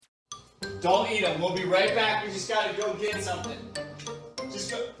Don't eat them. We'll be right back. We just got to go get something.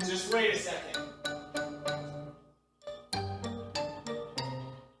 Just wait a second.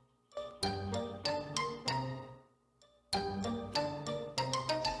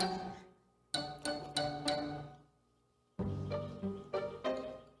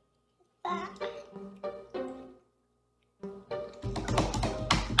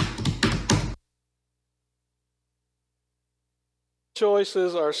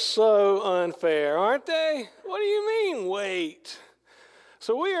 Choices are so unfair, aren't they? What do you mean, wait?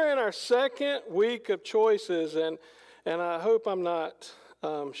 So we are in our second week of choices, and I hope I'm not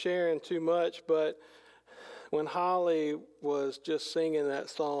sharing too much, but when Holly was just singing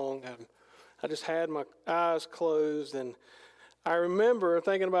that song, I just had my eyes closed, and I remember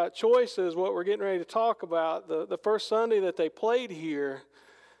thinking about choices, what we're getting ready to talk about. The first Sunday that they played here,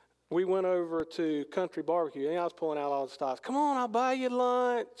 we went over to Country Barbecue, and I was pulling out all the stops. Come on, I'll buy you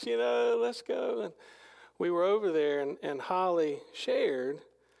lunch, let's go. And we were over there, and Holly shared.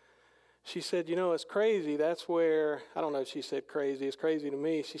 She said, it's crazy. That's where, I don't know if she said crazy. It's crazy to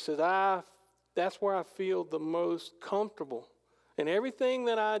me. She says, that's where I feel the most comfortable. In everything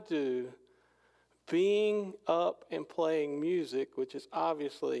that I do, being up and playing music, which is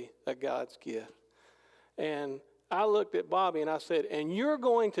obviously a God's gift. And I looked at Bobby and I said, and you're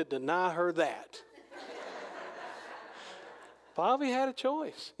going to deny her that? Bobby had a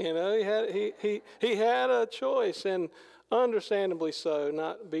choice. He had a choice, and understandably so,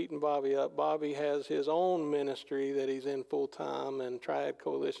 not beating Bobby up. Bobby has his own ministry that he's in full time, and Triad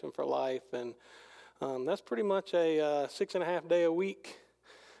Coalition for Life, and that's pretty much a 6.5 day a week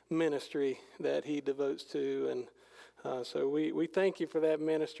ministry that he devotes to, and so we thank you for that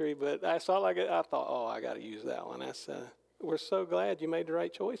ministry. But I thought, I got to use that one. We're so glad you made the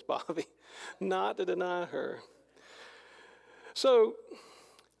right choice, Bobby, not to deny her. So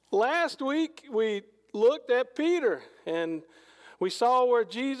last week we looked at Peter, and we saw where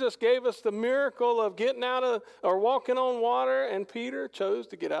Jesus gave us the miracle of getting out of or walking on water, and Peter chose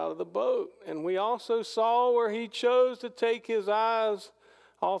to get out of the boat. And we also saw where he chose to take his eyes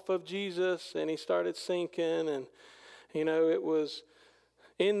off of Jesus, and he started sinking. And it was,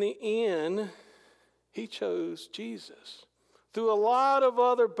 in the end, he chose Jesus. Through a lot of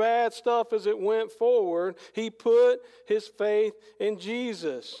other bad stuff as it went forward, he put his faith in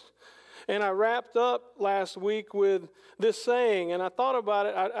Jesus. And I wrapped up last week with this saying, and I thought about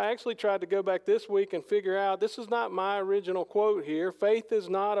it. I actually tried to go back this week and figure out, this is not my original quote here. Faith is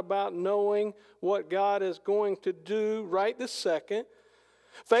not about knowing what God is going to do right this second.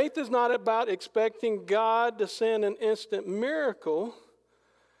 Faith is not about expecting God to send an instant miracle.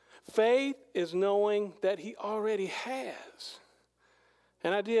 Faith is knowing that he already has.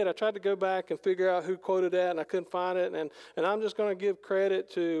 And I did. I tried to go back and figure out who quoted that, and I couldn't find it. And I'm just going to give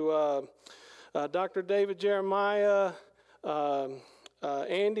credit to Dr. David Jeremiah,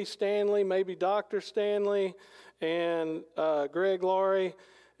 Andy Stanley, maybe Dr. Stanley, and Greg Laurie,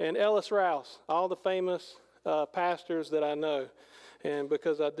 and Ellis Rouse, all the famous pastors that I know. And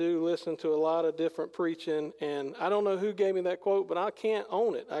because I do listen to a lot of different preaching, and I don't know who gave me that quote, but I can't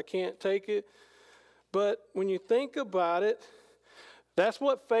own it. I can't take it. But when you think about it, that's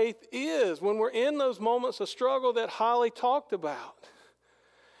what faith is. When we're in those moments of struggle that Holly talked about.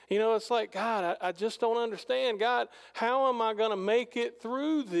 It's like, God, I just don't understand. God, how am I going to make it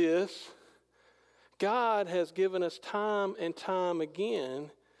through this? God has given us time and time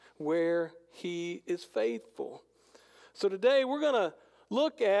again where he is faithful. So today we're going to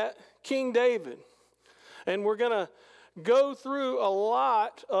look at King David, and we're going to go through a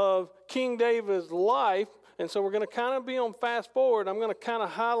lot of King David's life, and so we're going to kind of be on fast forward. I'm going to kind of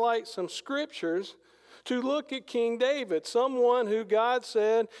highlight some scriptures to look at King David, someone who God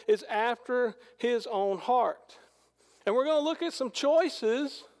said is after his own heart. And we're going to look at some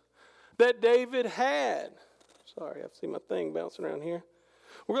choices that David had. Sorry, I see my thing bouncing around here.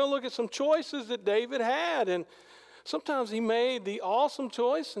 We're going to look at some choices that David had, and sometimes he made the awesome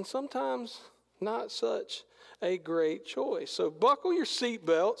choice, and sometimes not such a great choice. So buckle your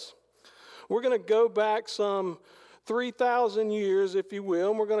seatbelts. We're going to go back some 3,000 years, if you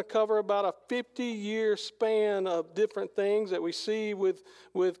will, and we're going to cover about a 50-year span of different things that we see with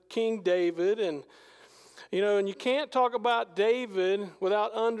King David. And you can't talk about David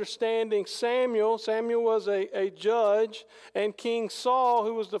without understanding Samuel. Samuel was a judge, and King Saul,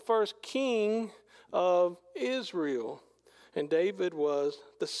 who was the first king of Israel, and David was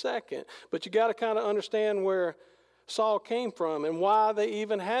the second. But you got to kind of understand where Saul came from and why they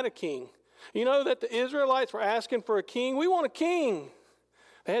even had a king. You know that the Israelites were asking for a king. We want a king.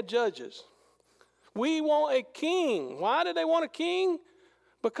 They had judges. We want a king. Why did they want a king?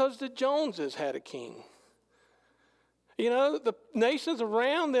 Because the Joneses had a king. You know, the nations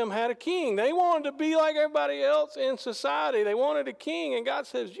around them had a king. They wanted to be like everybody else in society. They wanted a king. And God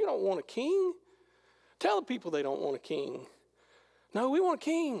says, you don't want a king? Tell the people they don't want a king. No, we want a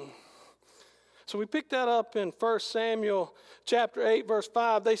king. So we pick that up in 1 Samuel chapter 8, verse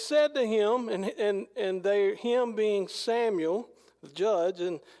 5. They said to him, him being Samuel, the judge,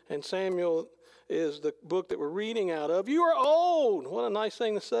 and Samuel is the book that we're reading out of. You are old. What a nice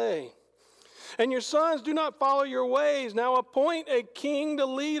thing to say. And your sons do not follow your ways. Now appoint a king to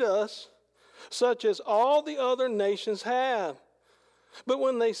lead us, such as all the other nations have. But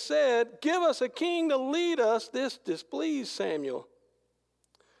when they said, give us a king to lead us, this displeased Samuel.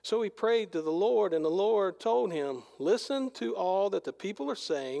 So he prayed to the Lord, and the Lord told him, listen to all that the people are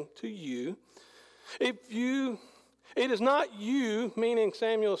saying to you. It is not you, meaning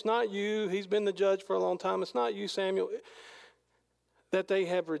Samuel, it's not you. He's been the judge for a long time. It's not you, Samuel, that they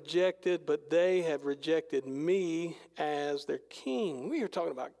have rejected, but they have rejected me as their king. We are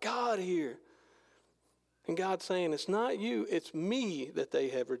talking about God here. And God's saying, it's not you, it's me that they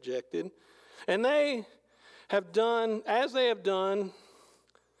have rejected. And they have done as they have done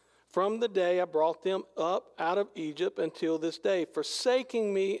from the day I brought them up out of Egypt until this day,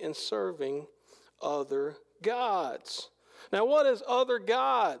 forsaking me and serving other gods. Now, what is other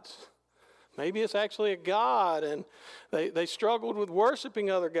gods? Maybe it's actually a god, and they struggled with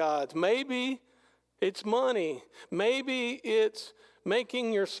worshiping other gods. Maybe it's money. Maybe it's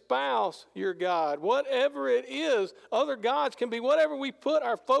making your spouse your god. Whatever it is, other gods can be whatever we put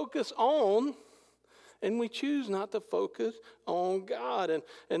our focus on, and we choose not to focus on God.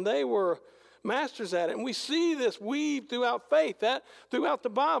 And they were masters at it. And we see this weaved throughout faith, that throughout the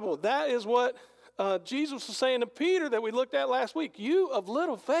Bible. That is what Jesus was saying to Peter that we looked at last week. You of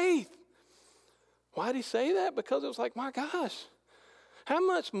little faith. Why did he say that? Because it was like, my gosh, how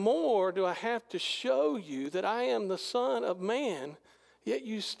much more do I have to show you that I am the Son of Man, yet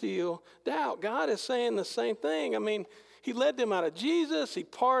you still doubt? God is saying the same thing. I mean, he led them out of Jesus. He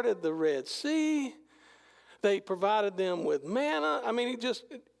parted the Red Sea. They provided them with manna. I mean,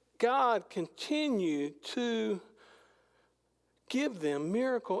 God continued to give them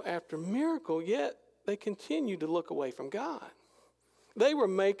miracle after miracle, yet they continued to look away from God. They were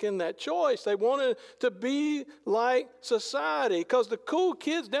making that choice. They wanted to be like society because the cool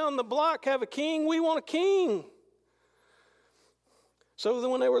kids down the block have a king. We want a king. So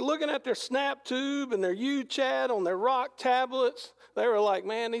when they were looking at their snap tube and their UChat on their rock tablets, they were like,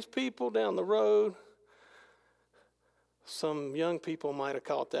 man, these people down the road, some young people might have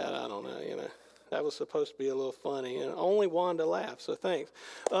caught that. I don't know, That was supposed to be a little funny. And only Wanda laughed, so thanks.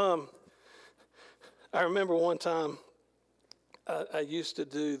 I remember one time, I used to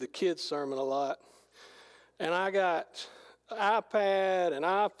do the kids' sermon a lot, and I got iPad and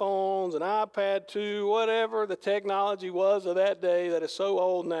iPhones and iPad 2, whatever the technology was of that day that is so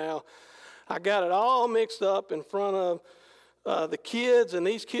old now. I got it all mixed up in front of the kids, and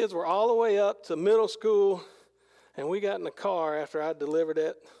these kids were all the way up to middle school, and we got in the car after I delivered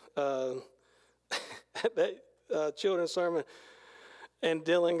it, that children's sermon, and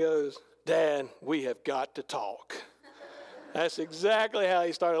Dylan goes, Dad, we have got to talk. That's exactly how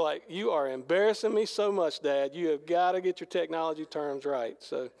he started. Like, you are embarrassing me so much, Dad. You have got to get your technology terms right.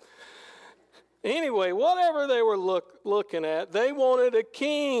 So anyway, whatever they were looking at, they wanted a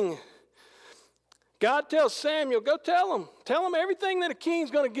king. God tells Samuel, go tell them everything that a king's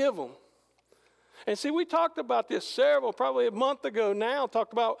going to give them. And see, we talked about this probably a month ago now,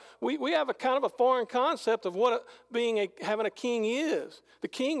 talked about, we have a kind of a foreign concept of what having a king is. The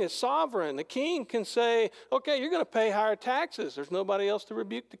king is sovereign. The king can say, okay, you're going to pay higher taxes. There's nobody else to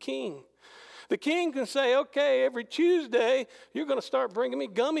rebuke the king. The king can say, okay, every Tuesday, you're going to start bringing me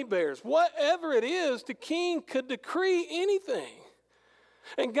gummy bears. Whatever it is, the king could decree anything.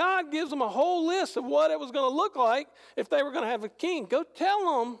 And God gives them a whole list of what it was going to look like if they were going to have a king. Go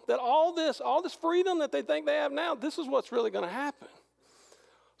tell them that all this freedom that they think they have now, this is what's really going to happen.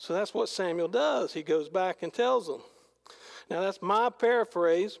 So that's what Samuel does. He goes back and tells them. Now that's my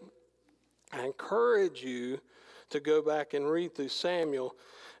paraphrase. I encourage you to go back and read through Samuel.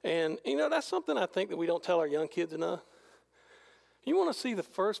 And, that's something I think that we don't tell our young kids enough. You want to see the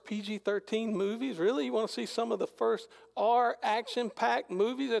first PG-13 movies? Really? You want to see some of the first R action-packed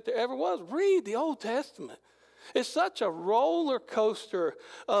movies that there ever was? Read the Old Testament. It's such a roller coaster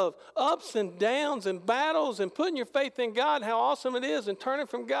of ups and downs and battles and putting your faith in God and how awesome it is and turning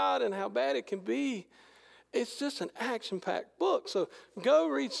from God and how bad it can be. It's just an action-packed book. So go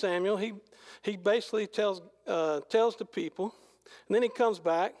read Samuel. He basically tells the people, and then he comes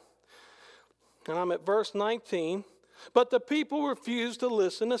back, and I'm at verse 19. But the people refused to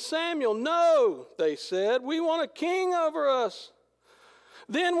listen to Samuel. No, they said, we want a king over us.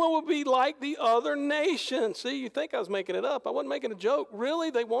 Then we will be like the other nations. See, you think I was making it up. I wasn't making a joke. Really,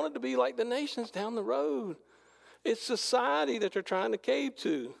 they wanted to be like the nations down the road. It's society that they're trying to cave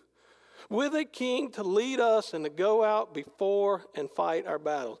to. With a king to lead us and to go out before and fight our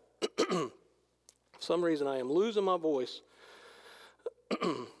battles. For some reason, I am losing my voice.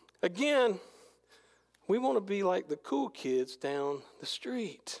 Again, we want to be like the cool kids down the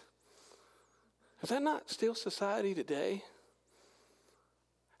street. Is that not still society today?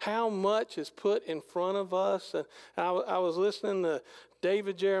 How much is put in front of us? And I was listening to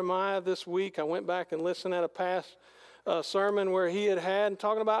David Jeremiah this week. I went back and listened at a past sermon where he had and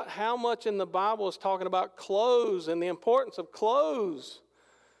talking about how much in the Bible is talking about clothes and the importance of clothes.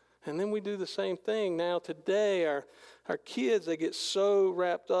 And then we do the same thing now today. Our kids, they get so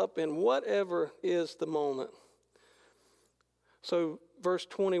wrapped up in whatever is the moment. So verse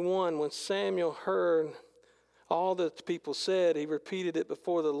 21, when Samuel heard all that the people said, he repeated it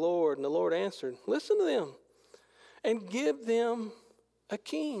before the Lord. And the Lord answered, listen to them and give them a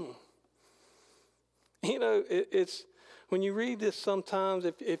king. You know, it's when you read this sometimes,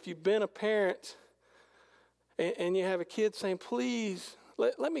 if you've been a parent and you have a kid saying, please,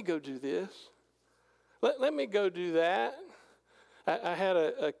 let me go do this. Let me go do that. I had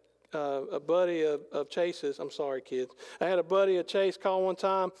a buddy of Chase's. I'm sorry, kids. I had a buddy of Chase call one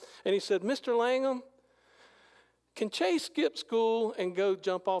time, and he said, Mr. Langham, can Chase skip school and go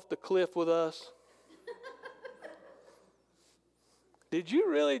jump off the cliff with us? Did you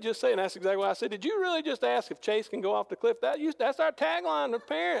really just say, and that's exactly what I said, did you really just ask if Chase can go off the cliff? That's our tagline to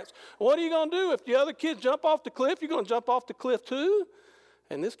parents. What are you going to do if the other kids jump off the cliff? You're going to jump off the cliff too?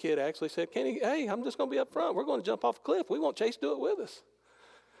 And this kid actually said, hey, I'm just going to be up front. We're going to jump off a cliff. We want Chase to do it with us.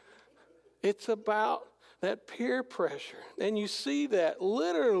 It's about that peer pressure. And you see that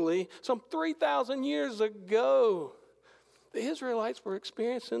literally some 3,000 years ago. The Israelites were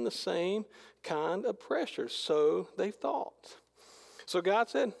experiencing the same kind of pressure, so they thought. So God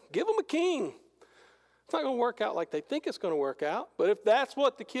said, give them a king. It's not going to work out like they think it's going to work out, but if that's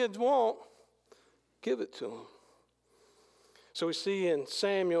what the kids want, give it to them. So we see in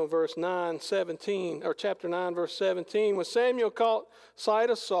Samuel chapter 9, verse 17, when Samuel caught sight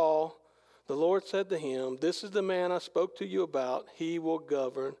of Saul, the Lord said to him, this is the man I spoke to you about. He will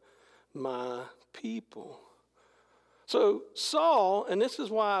govern my people. So Saul, and this is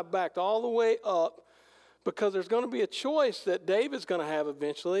why I backed all the way up, because there's going to be a choice that David's going to have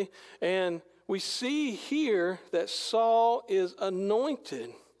eventually. And we see here that Saul is anointed.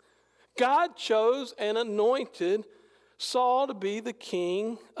 God chose and anointed Saul to be the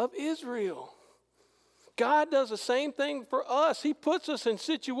king of Israel. God does the same thing for us. He puts us in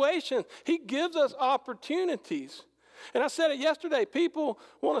situations. He gives us opportunities. And I said it yesterday. People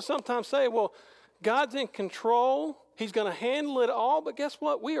want to sometimes say, well, God's in control. He's going to handle it all. But guess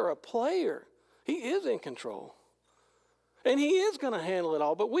what? We are a player. He is in control. And he is going to handle it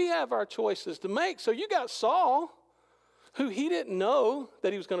all. But we have our choices to make. So you got Saul, who he didn't know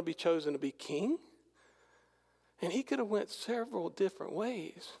that he was going to be chosen to be king. And he could have went several different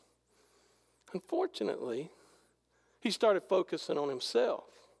ways. Unfortunately, he started focusing on himself.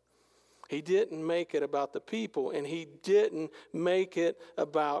 He didn't make it about the people, and he didn't make it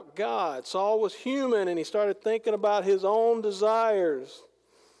about God. Saul was human, and he started thinking about his own desires,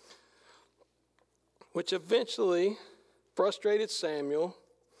 which eventually frustrated Samuel.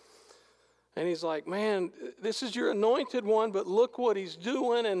 And he's like, man, this is your anointed one, but look what he's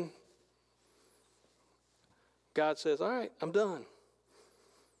doing. And God says, all right, I'm done.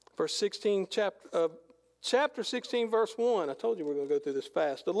 Verse 16, chapter 16, verse 1. I told you we're going to go through this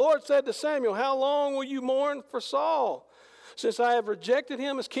fast. The Lord said to Samuel, how long will you mourn for Saul? Since I have rejected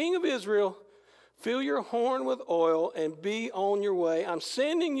him as king of Israel, fill your horn with oil and be on your way. I'm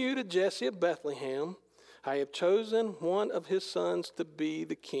sending you to Jesse of Bethlehem. I have chosen one of his sons to be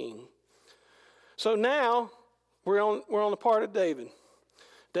the king. So now we're on the part of David.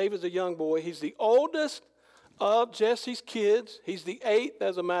 David's a young boy. He's the oldest of Jesse's kids. He's the 8th,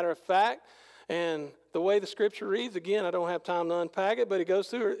 as a matter of fact. And the way the scripture reads, again, I don't have time to unpack it, but he goes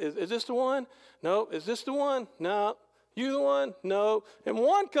through it. Is this the one? No. Is this the one? No. You the one? No. And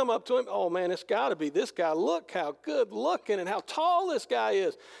one come up to him. Oh, man, it's got to be this guy. Look how good looking and how tall this guy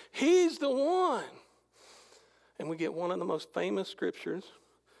is. He's the one. And we get one of the most famous scriptures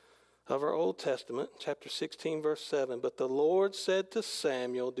of our Old Testament, chapter 16, verse 7. But the Lord said to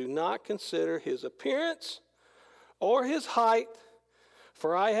Samuel, do not consider his appearance or his height,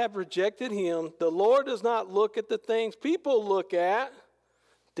 for I have rejected him. The Lord does not look at the things people look at.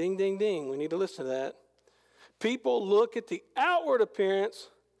 Ding, ding, ding. We need to listen to that. People look at the outward appearance,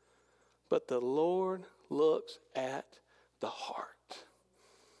 but the Lord looks at the heart.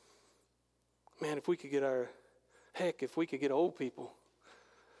 Man, if we could get if we could get old people,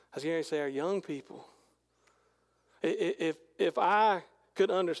 I was going to say our young people, if I could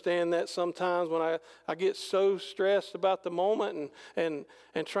understand that sometimes when I get so stressed about the moment and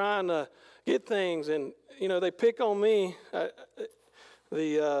trying to get things, and they pick on me. I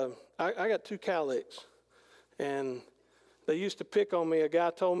got 2 cowlicks, and they used to pick on me. A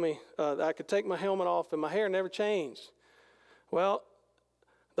guy told me that I could take my helmet off and my hair never changed. Well,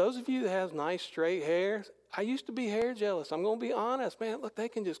 those of you that have nice straight hair, I used to be hair jealous. I'm going to be honest, man. Look, they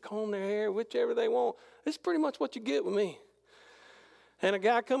can just comb their hair whichever they want. This is pretty much what you get with me. And a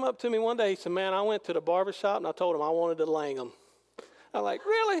guy come up to me one day. He said, man, I went to the barber shop and I told him I wanted to lang them. I'm like,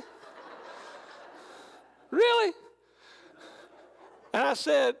 really? Really? And I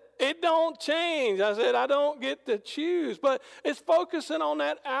said, it don't change. I said, I don't get to choose. But it's focusing on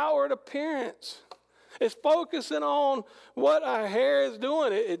that outward appearance. It's focusing on what our hair is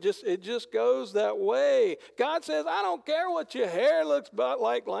doing. It just goes that way. God says, I don't care what your hair looks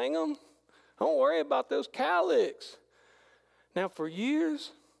like, Langham. Don't worry about those cowlicks. Now, for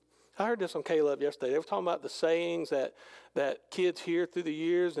years, I heard this on K-Love yesterday. They were talking about the sayings that kids hear through the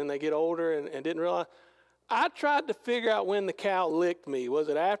years and they get older and didn't realize. I tried to figure out when the cow licked me. Was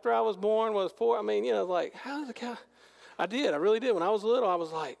it after I was born? Was it before? I mean, like, how does a cow? I did. I really did. When I was little, I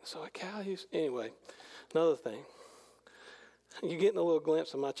was like, so a cow used. Anyway, another thing. You're getting a little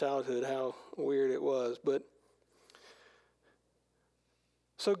glimpse of my childhood, how weird it was. But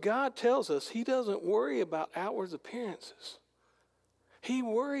so God tells us he doesn't worry about outward appearances. He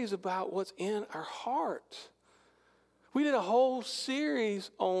worries about what's in our heart. We did a whole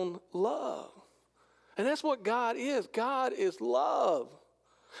series on love. And that's what God is. God is love.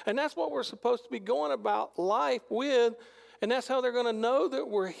 And that's what we're supposed to be going about life with. And that's how they're going to know that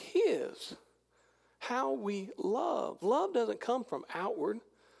we're his. How we love. Love doesn't come from outward.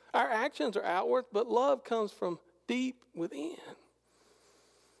 Our actions are outward, but love comes from deep within.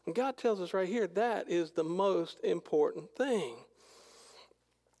 And God tells us right here that is the most important thing.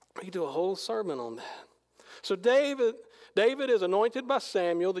 We could do a whole sermon on that. So David is anointed by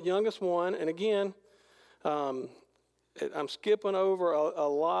Samuel, the youngest one. And again, I'm skipping over a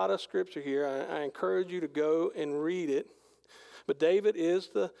lot of scripture here. I encourage you to go and read it. But David is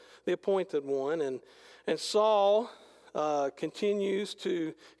the appointed one. And Saul continues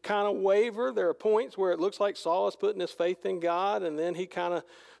to kind of waver. There are points where it looks like Saul is putting his faith in God, and then he kind of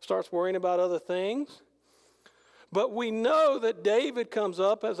starts worrying about other things. But we know that David comes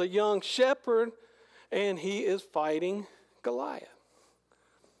up as a young shepherd, and he is fighting Goliath.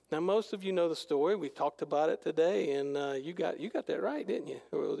 Now, most of you know the story. We talked about it today, and you got that right, didn't you?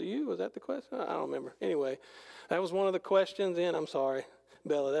 Or was it you? Was that the question? I don't remember. Anyway, that was one of the questions, and I'm sorry,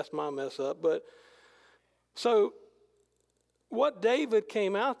 Bella, that's my mess up. But so what David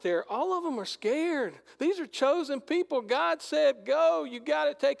came out there, all of them are scared. These are chosen people. God said, go, you got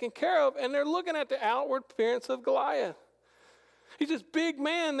it taken care of. And they're looking at the outward appearance of Goliath. He's this big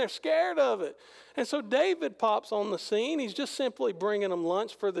man. They're scared of it. And so David pops on the scene. He's just simply bringing them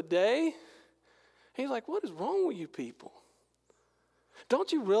lunch for the day. He's like, what is wrong with you people?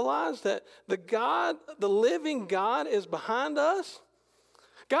 Don't you realize that the living God is behind us?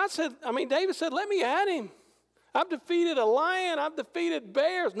 David said, let me at him. I've defeated a lion. I've defeated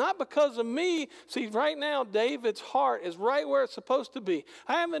bears, not because of me. See, right now, David's heart is right where it's supposed to be.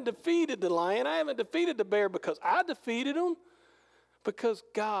 I haven't defeated the lion. I haven't defeated the bear because I defeated them, because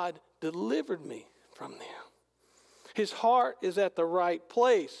God delivered me from them. His heart is at the right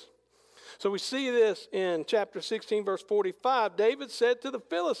place. So we see this in chapter 16, verse 45. David said to the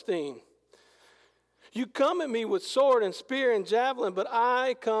Philistine, you come at me with sword and spear and javelin, but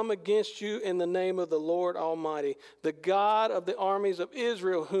I come against you in the name of the Lord Almighty, the God of the armies of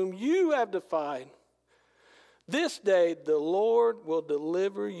Israel, whom you have defied. This day the Lord will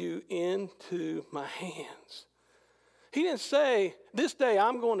deliver you into my hands. He didn't say, this day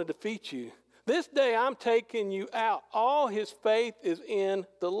I'm going to defeat you. This day I'm taking you out. All his faith is in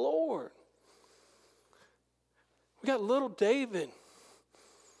the Lord. We got little David.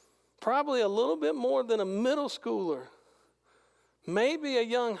 Probably a little bit more than a middle schooler, maybe a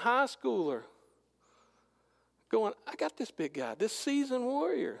young high schooler, going, I got this big guy, this seasoned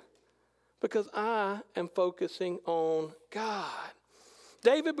warrior, because I am focusing on God.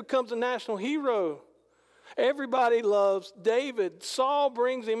 David becomes a national hero. Everybody loves David. Saul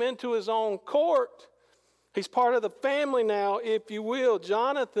brings him into his own court. He's part of the family now, if you will.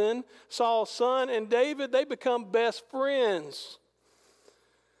 Jonathan, Saul's son, and David, they become best friends.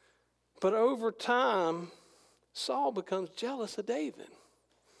 But over time, Saul becomes jealous of David.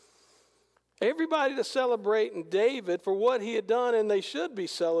 Everybody is celebrating David for what he had done, and they should be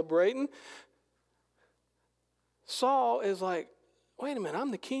celebrating. Saul is like, wait a minute,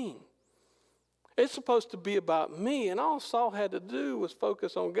 I'm the king. It's supposed to be about me, and all Saul had to do was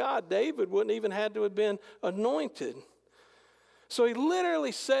focus on God. David wouldn't even had to have been anointed. So he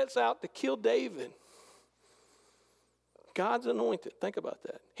literally sets out to kill David. God's anointed. Think about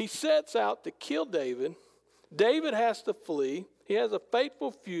that. He sets out to kill David. David has to flee. He has a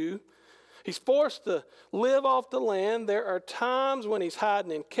faithful few. He's forced to live off the land. There are times when he's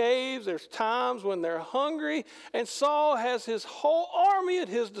hiding in caves. There's times when they're hungry. And Saul has his whole army at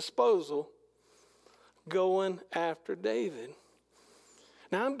his disposal going after David.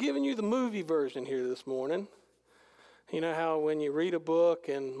 Now, I'm giving you the movie version here this morning. You know how when you read a book,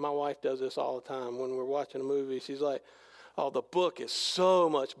 and my wife does this all the time when we're watching a movie, she's like, oh, the book is so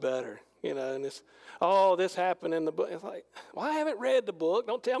much better. You know, and it's, oh, this happened in the book. It's like, well, I haven't read the book.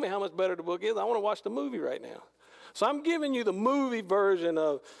 Don't tell me how much better the book is. I want to watch the movie right now. So I'm giving you the movie version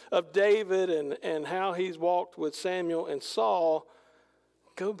of David and how he's walked with Samuel and Saul.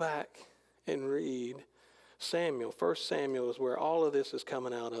 Go back and read Samuel. 1 Samuel is where all of this is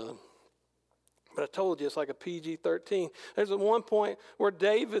coming out of. But I told you, it's like a PG-13. There's at one point where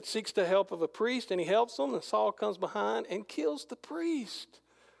David seeks the help of a priest, and he helps him, and Saul comes behind and kills the priest.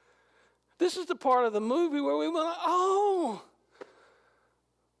 This is the part of the movie where we went, oh,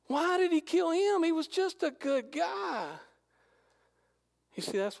 why did he kill him? He was just a good guy. You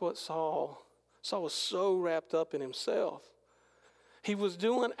see, that's what Saul was so wrapped up in himself. He was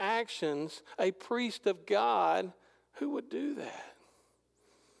doing actions, a priest of God, who would do that?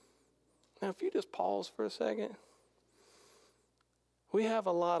 Now, if you just pause for a second, we have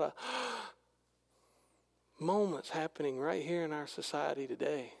a lot of moments happening right here in our society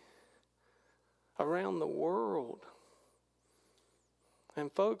today, around the world.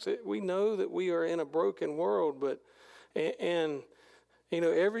 And folks, we know that we are in a broken world, but, and you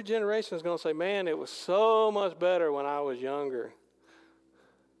know, every generation is going to say, man, it was so much better when I was younger.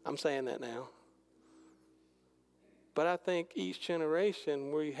 I'm saying that now. But I think each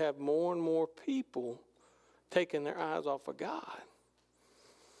generation we have more and more people taking their eyes off of God.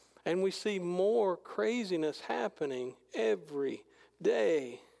 And we see more craziness happening every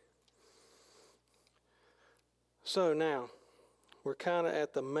day. So now, we're kind of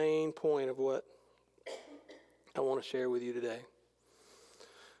at the main point of what I want to share with you today.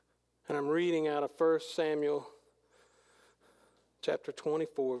 And I'm reading out of 1 Samuel chapter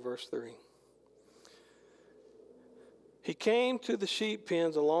 24, verse 3. He came to the sheep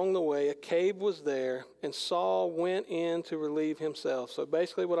pens along the way. A cave was there, and Saul went in to relieve himself. So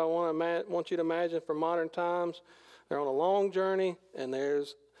basically what I want you to imagine for modern times, they're on a long journey, and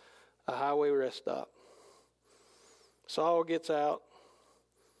there's a highway rest stop. Saul gets out,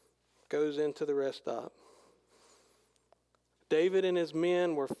 goes into the rest stop. David and his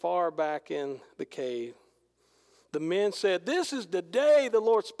men were far back in the cave. The men said, this is the day the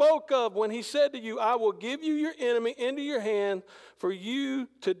Lord spoke of when he said to you, I will give you your enemy into your hand for you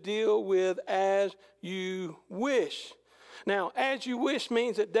to deal with as you wish. Now, as you wish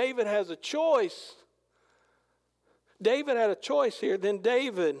means that David has a choice. David had a choice here. Then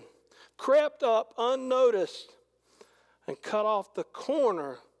David crept up unnoticed and cut off the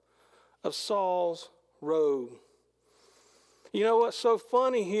corner of Saul's robe. You know what's so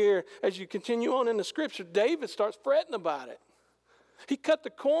funny here, as you continue on in the scripture, David starts fretting about it. He cut the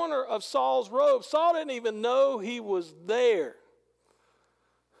corner of Saul's robe. Saul didn't even know he was there.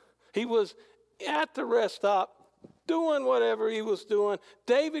 He was at the rest stop, doing whatever he was doing.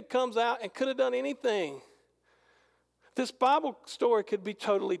 David comes out and could have done anything. This Bible story could be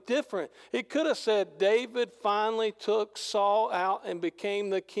totally different. It could have said David finally took Saul out and became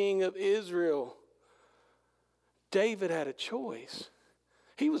the king of Israel. David had a choice.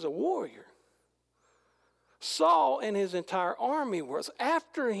 He was a warrior. Saul and his entire army was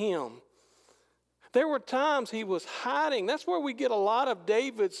after him. There were times he was hiding. That's where we get a lot of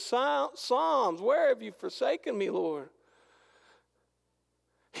David's psalms. Where have you forsaken me, Lord?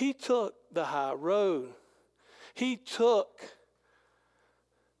 He took the high road. He took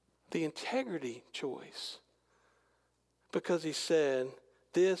the integrity choice because he said,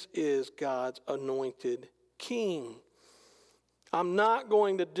 this is God's anointed king. I'm not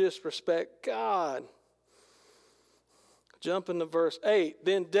going to disrespect God. Jumping to verse 8.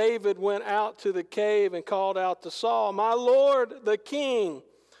 Then David went out to the cave and called out to Saul, my Lord, the king,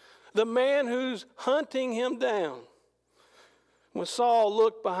 the man who's hunting him down. When Saul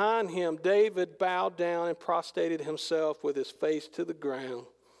looked behind him, David bowed down and prostrated himself with his face to the ground.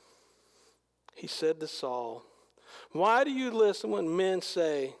 He said to Saul, Why do you listen when men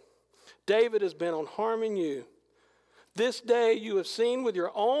say, David has bent on harming you? This day you have seen with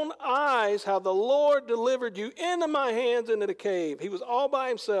your own eyes how the Lord delivered you into my hands into the cave. He was all by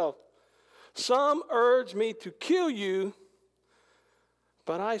himself. Some urged me to kill you,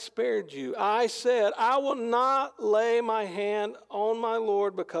 but I spared you. I said, I will not lay my hand on my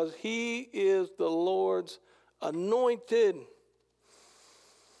Lord because he is the Lord's anointed.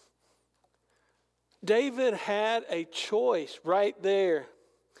 David had a choice right there.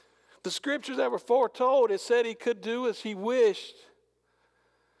 The scriptures that were foretold, it said he could do as he wished.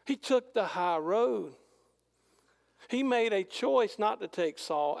 He took the high road. He made a choice not to take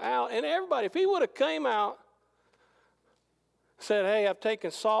Saul out. And everybody, if he would have came out, said, hey, I've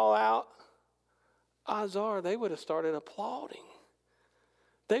taken Saul out, odds are they would have started applauding.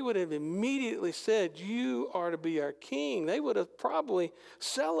 They would have immediately said, you are to be our king. They would have probably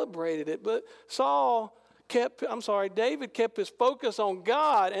celebrated it. But David kept his focus on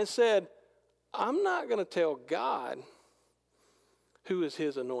God and said, I'm not going to tell God who is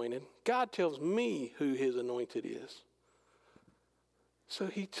his anointed. God tells me who his anointed is. So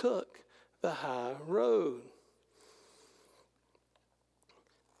he took the high road.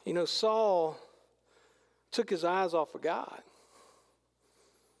 You know, Saul took his eyes off of God.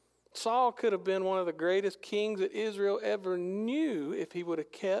 Saul could have been one of the greatest kings that Israel ever knew if he would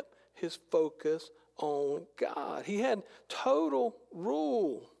have kept his focus on God. He had total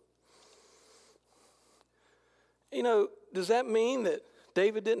rule. You know, does that mean that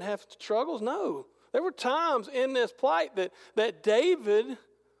David didn't have struggles? No. There were times in this plight that David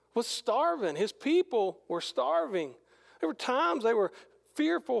was starving. His people were starving. There were times they were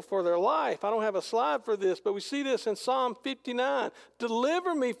fearful for their life. I don't have a slide for this, but we see this in Psalm 59.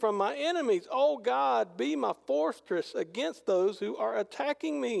 Deliver me from my enemies. Oh God, be my fortress against those who are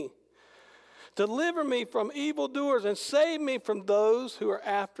attacking me. Deliver me from evildoers and save me from those who are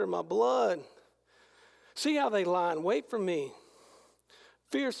after my blood. See how they lie in wait for me.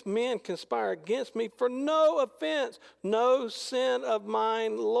 Fierce men conspire against me for no offense, no sin of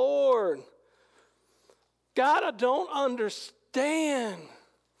mine, Lord. God, I don't understand.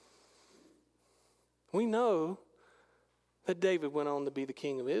 We know that David went on to be the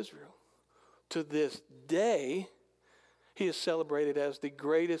king of Israel. To this day, he is celebrated as the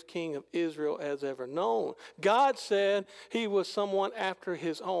greatest king of Israel as ever known. God said he was someone after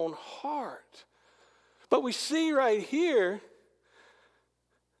his own heart. But we see right here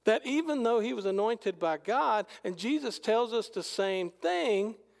that even though he was anointed by God, and Jesus tells us the same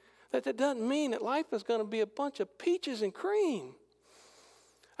thing, that doesn't mean that life is going to be a bunch of peaches and cream.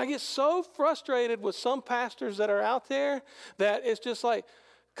 I get so frustrated with some pastors that are out there that it's just like,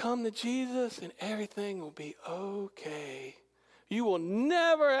 come to Jesus and everything will be okay. You will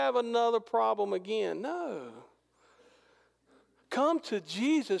never have another problem again. No. Come to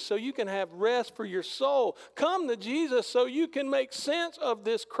Jesus so you can have rest for your soul. Come to Jesus so you can make sense of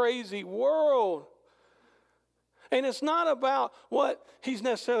this crazy world. And it's not about what he's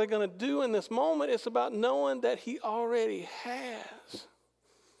necessarily going to do in this moment. It's about knowing that he already has.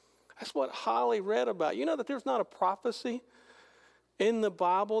 That's what Holly read about. You know that there's not a prophecy in the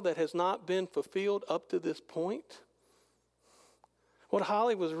Bible that has not been fulfilled up to this point? What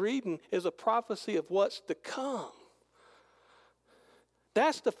Holly was reading is a prophecy of what's to come.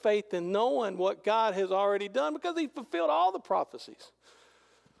 That's the faith in knowing what God has already done because he fulfilled all the prophecies.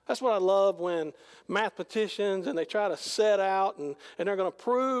 That's what I love when mathematicians and they try to set out and they're going to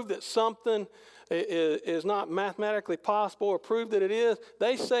prove that something is not mathematically possible or prove that it is.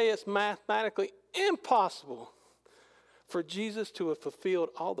 They say it's mathematically impossible for Jesus to have fulfilled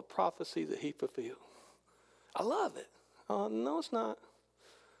all the prophecies that he fulfilled. I love it. No, it's not.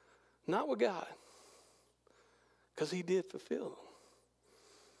 Not with God. Because he did fulfill them.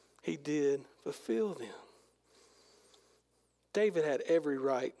 He did fulfill them. David had every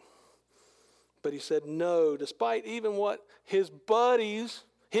right, but he said no, despite even what his buddies,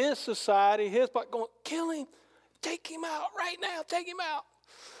 his society, his going, kill him, take him out right now, take him out.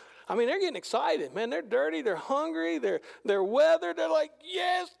 I mean, they're getting excited, man. They're dirty, they're hungry, they're weathered. They're like,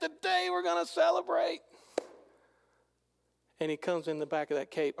 yes, today we're going to celebrate. And he comes in the back of that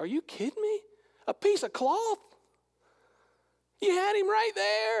cape. Are you kidding me? A piece of cloth? You had him right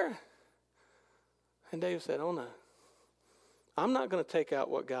there. And David said, oh no. I'm not going to take out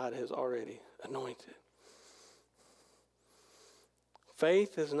what God has already anointed.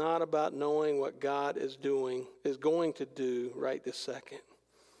 Faith is not about knowing what God is going to do right this second.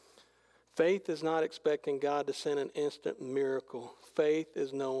 Faith is not expecting God to send an instant miracle. Faith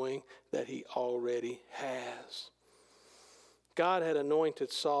is knowing that he already has. God had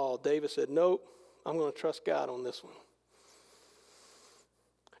anointed Saul. David said, nope, I'm going to trust God on this one.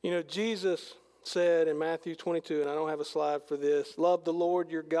 You know, Jesus said in Matthew 22, and I don't have a slide for this, love the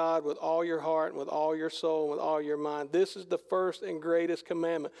Lord your God with all your heart and with all your soul and with all your mind. This is the first and greatest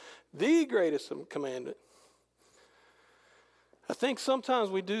commandment, the greatest commandment. I think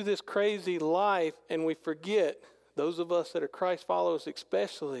sometimes we do this crazy life and we forget, those of us that are Christ followers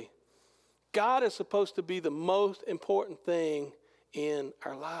especially, God is supposed to be the most important thing in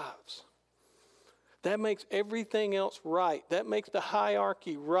our lives. That makes everything else right. That makes the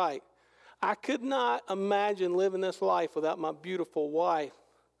hierarchy right. I could not imagine living this life without my beautiful wife.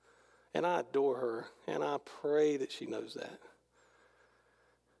 And I adore her, and I pray that she knows that.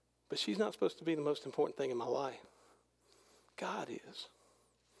 But she's not supposed to be the most important thing in my life. God is.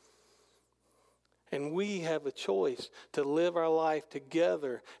 And we have a choice to live our life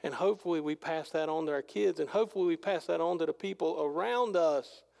together. And hopefully we pass that on to our kids. And hopefully we pass that on to the people around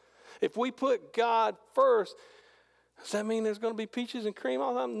us. If we put God first, does that mean there's going to be peaches and cream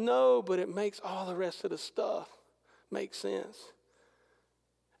all the time? No, but it makes all the rest of the stuff make sense.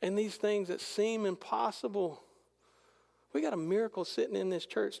 And these things that seem impossible, we got a miracle sitting in this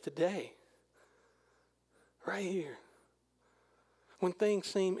church today. Right here. When things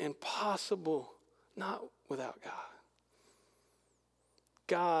seem impossible, not without God.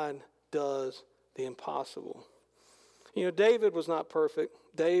 God does the impossible. You know, David was not perfect.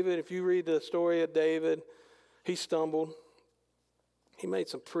 David, if you read the story of David, he stumbled. He made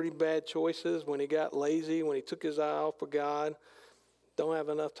some pretty bad choices when he got lazy, when he took his eye off of God. Don't have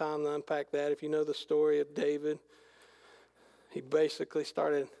enough time to unpack that. If you know the story of David, he basically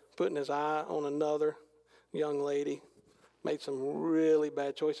started putting his eye on another young lady, made some really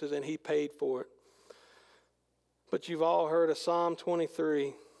bad choices, and he paid for it. But you've all heard of Psalm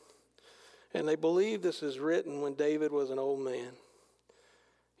 23, and they believe this is written when David was an old man.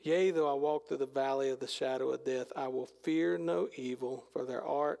 Yea, though I walk through the valley of the shadow of death, I will fear no evil, for thou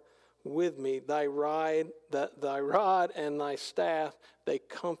art with me. Thy rod and thy staff, they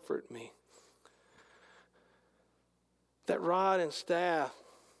comfort me. That rod and staff,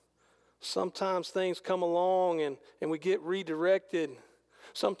 sometimes things come along and we get redirected.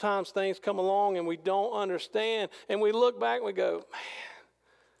 Sometimes things come along and we don't understand. And we look back and we go, man,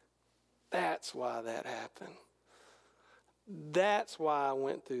 that's why that happened. That's why I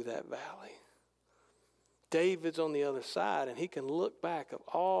went through that valley. David's on the other side, and he can look back of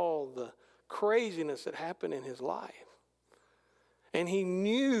all the craziness that happened in his life. And he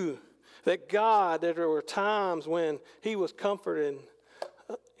knew that there were times when he was comforting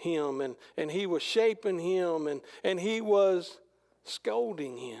him, and he was shaping him, and he was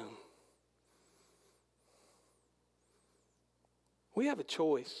scolding him. We have a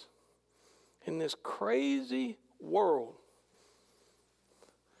choice in this crazy world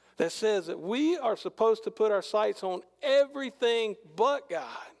that says that we are supposed to put our sights on everything but God.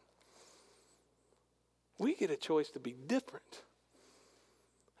 We get a choice to be different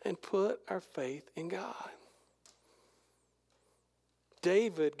and put our faith in God.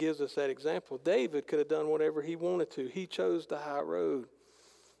 David gives us that example. David could have done whatever he wanted to. He chose the high road.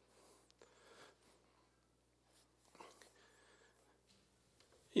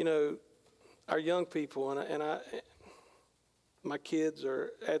 You know, our young people, and my kids are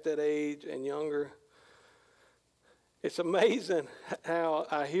at that age and younger. It's amazing how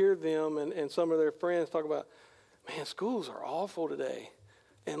I hear them and some of their friends talk about, man, schools are awful today.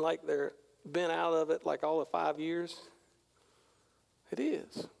 And like they're been out of it like all of 5 years. It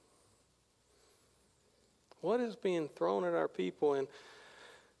is. What is being thrown at our people? And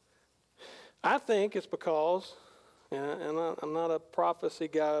I think it's because, and I'm not a prophecy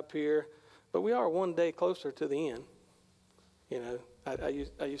guy up here, but we are one day closer to the end. You know,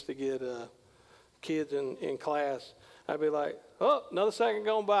 I used to get kids in class. I'd be like, oh, another second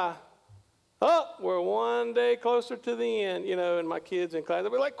going by. Oh, we're one day closer to the end, you know, and my kids in class,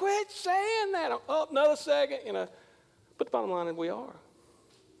 they'd be like, quit saying that. Oh, another second, you know. But the bottom line is we are.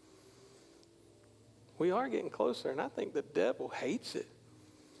 We are getting closer, and I think the devil hates it.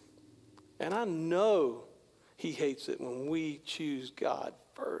 And I know he hates it when we choose God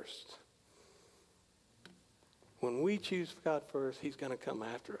first. When we choose God first, he's going to come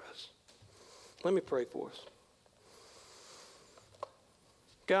after us. Let me pray for us.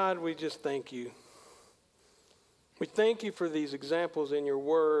 God, we just thank you. We thank you for these examples in your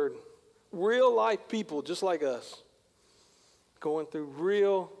word. Real life people just like us. Going through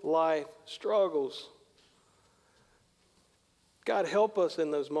real life struggles. God, help us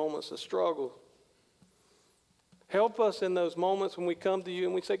in those moments of struggle. Help us in those moments when we come to you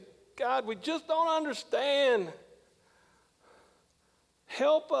and we say, God, we just don't understand.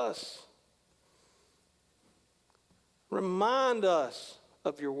 Help us. Remind us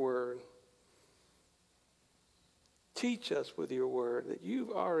of your word. Teach us with your word that you've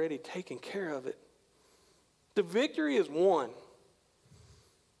already taken care of it. The victory is won.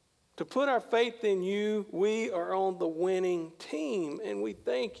 To put our faith in you, we are on the winning team, and we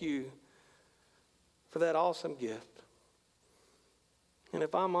thank you for that awesome gift. And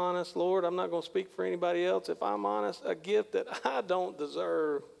if I'm honest, Lord, I'm not going to speak for anybody else. If I'm honest, a gift that I don't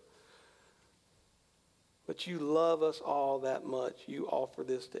deserve, but you love us all that much, you offer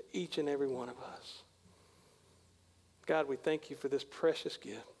this to each and every one of us. God, we thank you for this precious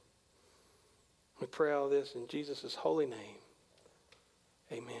gift. We pray all this in Jesus' holy name.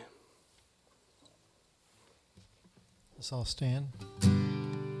 Amen. Let's all stand.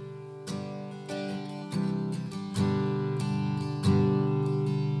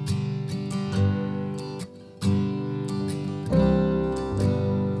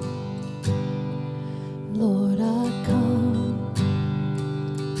 Lord, I come,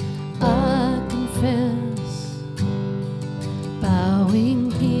 I confess,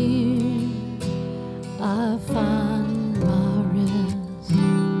 bowing here, I find my rest.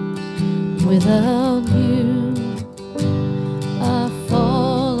 Without you, I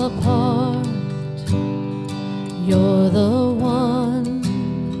fall apart. You're the one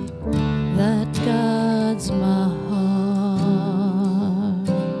that guides my heart.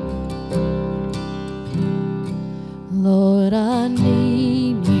 Lord, I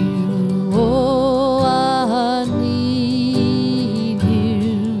need you. Oh, I need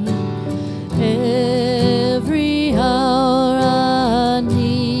you. Every hour I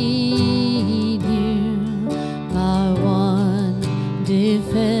need you. My one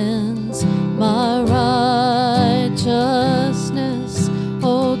defense, my righteousness.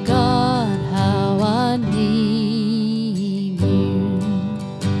 Oh God, how I need you.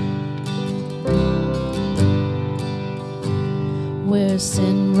 Where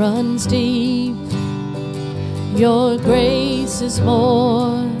sin runs deep, your grace is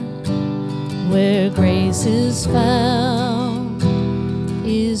more. Where grace is found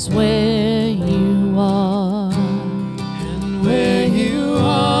is where you are. And where you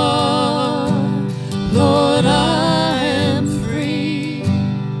are, Lord, I am free.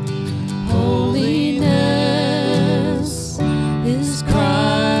 Holiness is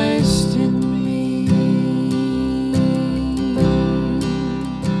Christ in me.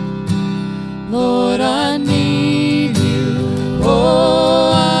 Lord, I need you.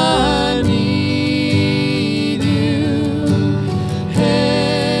 Oh, I need you.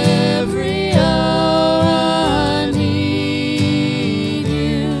 Every hour I need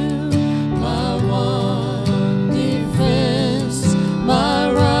you. My one defense, my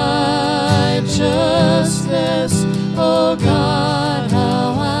righteousness. Oh God,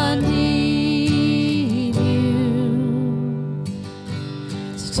 how I need you.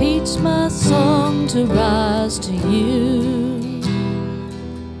 So teach my song to rise to you.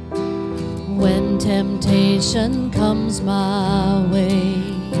 When temptation comes my way,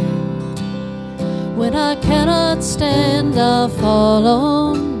 when I cannot stand, I fall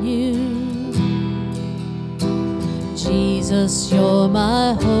on you. Jesus, you're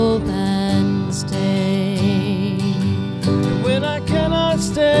my hope and stay. When I cannot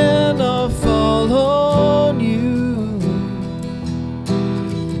stand, I'll fall on you.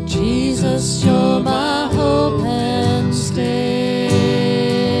 Jesus, you're my hope and stay.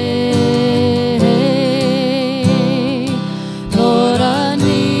 Lord, I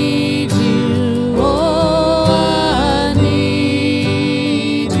need you. Oh, I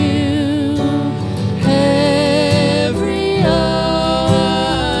need you. Every hour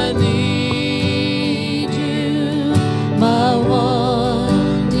I need you. My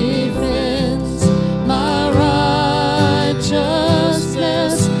one defense, my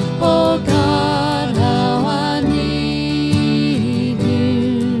righteousness. Oh God, how I need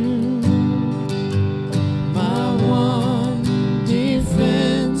you. My one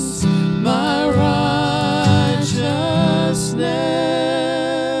defense, my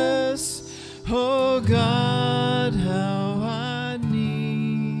righteousness. Oh God, how I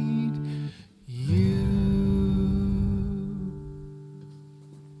need you.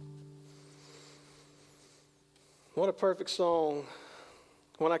 What a perfect song.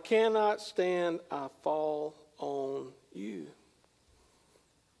 When I cannot stand, I fall on you.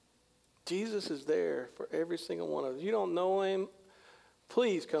 Jesus is there for every single one of us. You don't know him,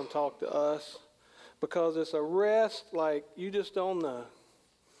 please come talk to us, because it's a rest like you just don't know.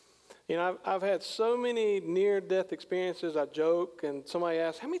 You know, I've had so many near-death experiences. I joke, and somebody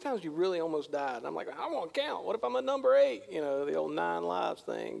asks, how many times you really almost died? And I'm like, I won't count. What if I'm at number 8? You know, the old 9 lives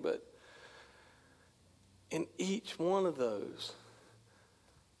thing. But in each one of those,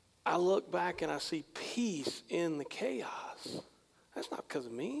 I look back and I see peace in the chaos. That's not because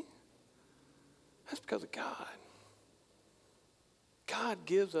of me. That's because of God. God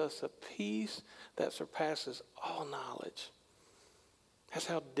gives us a peace that surpasses all knowledge. That's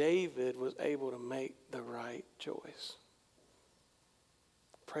how David was able to make the right choice.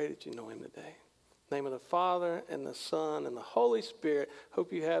 Pray that you know him today. In the name of the Father and the Son and the Holy Spirit,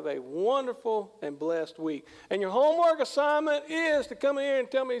 hope you have a wonderful and blessed week. And your homework assignment is to come here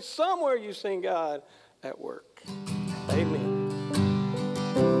and tell me somewhere you've seen God at work. Amen.